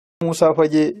Musa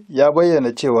Fage ya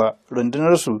bayyana cewa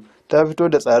rundunarsu ta fito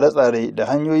da tsare-tsare da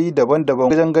hanyoyi daban-daban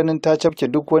wajen ganin ta cafke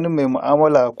duk wani mai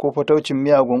mu'amala ko fataucin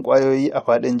miyagun ƙwayoyi a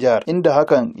faɗin jihar, inda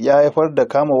hakan ya haifar da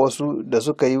kama wasu da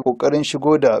suka yi ƙoƙarin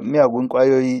shigo da miyagun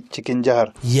ƙwayoyi cikin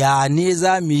jihar. Ya ne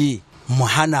za mu yi mu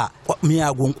hana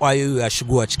miyagun ƙwayoyi ya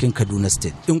shigo a cikin Kaduna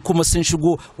State? In kuma sun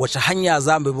shigo, wace hanya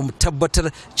za mu bi mu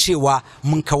tabbatar cewa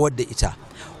mun kawar da ita?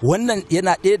 Wannan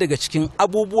yana ɗaya daga cikin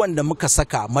abubuwan da muka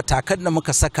saka, matakan da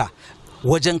muka saka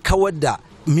wajen kawar da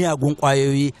miyagun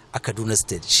ƙwayoyi a Kaduna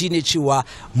State, shine cewa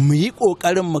mu yi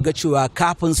ƙoƙarin mu ga cewa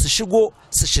kafin su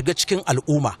shiga cikin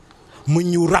al'umma mun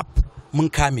yi rap mun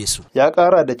kame su. Ya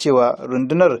ƙara da cewa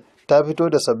rundunar ta fito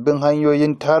da sabbin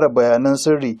hanyoyin tara bayanan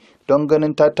sirri don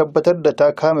ganin ta tabbatar da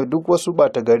ta kame duk wasu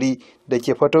ɓata gari da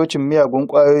ke fataucin miyagun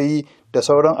ƙwayoyi da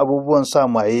sauran abubuwan sa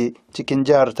maye cikin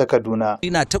jihar ta Kaduna.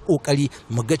 Ina ta ƙoƙari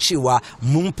mu ga cewa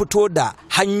mun fito da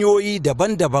hanyoyi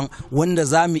daban-daban wanda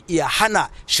za mu iya hana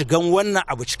shigan wannan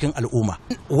abu cikin al'umma.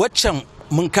 Waccan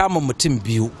mun kama mutum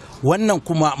 2, wannan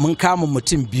kuma mun kama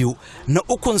mutum 2, na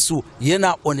ukunsu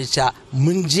yana Onitsha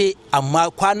mun je amma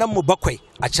kwananmu 7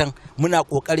 a can muna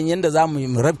ƙoƙarin yadda za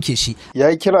mu rabke shi. Ya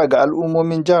yi kira ga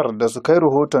al'ummomin jihar da su kai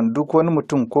rahoton duk wani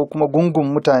mutum ko kuma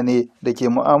gungun mutane da ke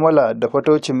mu'amala da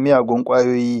fataucin miyagun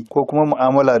ƙwayoyi ko kuma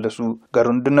mu'amala da su ga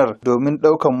rundunar domin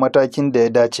ɗaukan matakin da ya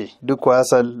dace. Duk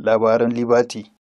Hassan, labaran Liberty.